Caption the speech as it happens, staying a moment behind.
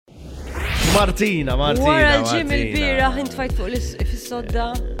Martina. Wara l-ġim il-bira, intfajt fuq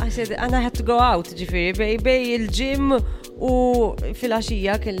fis-sodda. I said, and I had to go out, ġifiri, bej il-ġim u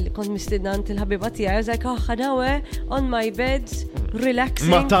fil-għaxija kont mistidnant il-ħabiba tijaj, I was like, ħanawe, on my bed, relaxing.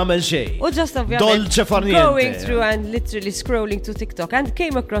 Ma tamel xej. U just ovvjament, Dolce far niente. going through and literally scrolling to TikTok and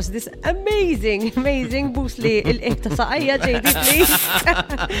came across this amazing boost li il-qib ta' saqajja ġejdi please.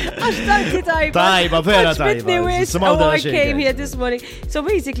 Għax tanti tajba. Tajba, vera tajba. I came here this morning. So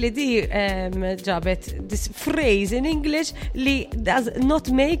basically di ġabet this phrase in English li does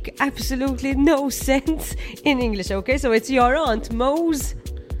not make absolutely no sense in English, okay? So it's your aunt Mo's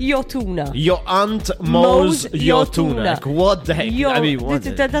your tuna. Your aunt mows your tuna. Like, what the heck? I mean, what?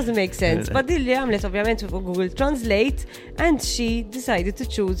 That doesn't make sense. But dilli għamlet ovvjament for Google Translate and she decided to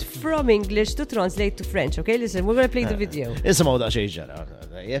choose from English to translate to French. Okay, listen, we're going to play the video. Isimaw da xej ġara.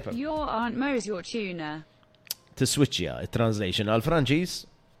 Your aunt mows your tuna. Tiswitchja il-translation għal-Franċiż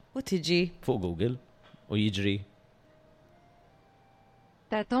U tiġi? fuq Google u jiġri.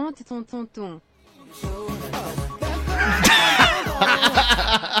 Ta' tante ton ton ton.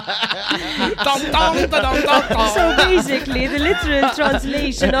 So basically, the literal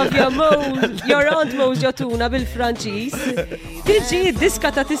translation of your aunt mows your tuna bil-Franċiż tiġi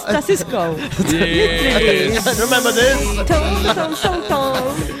diska ta' Cisco. Literally. Remember this?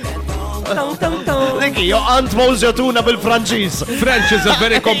 Nikki, your aunt mows your tuna bil-Franċiż. French is a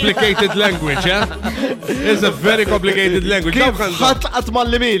very complicated language, eh? It's a very complicated language. Kif ħadd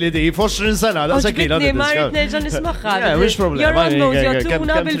mallimili di, 20 sena, da sekina. Marrit nerġa' nismaħħa. Mhux problema. Your aunt mows your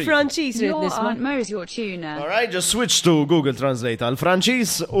tuna bil-Franċiż. Your aunt mows your tuna. All right, just switch to Google Translate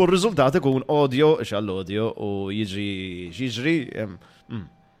għal-Franċiż u r-riżultat ikun audio, x'għall-audio u jiġri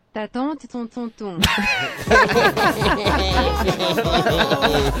Ta' tante ton ton ton.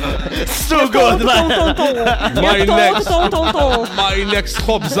 So good, man. My next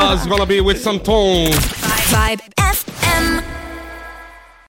hobza is gonna be with some tone. Vibe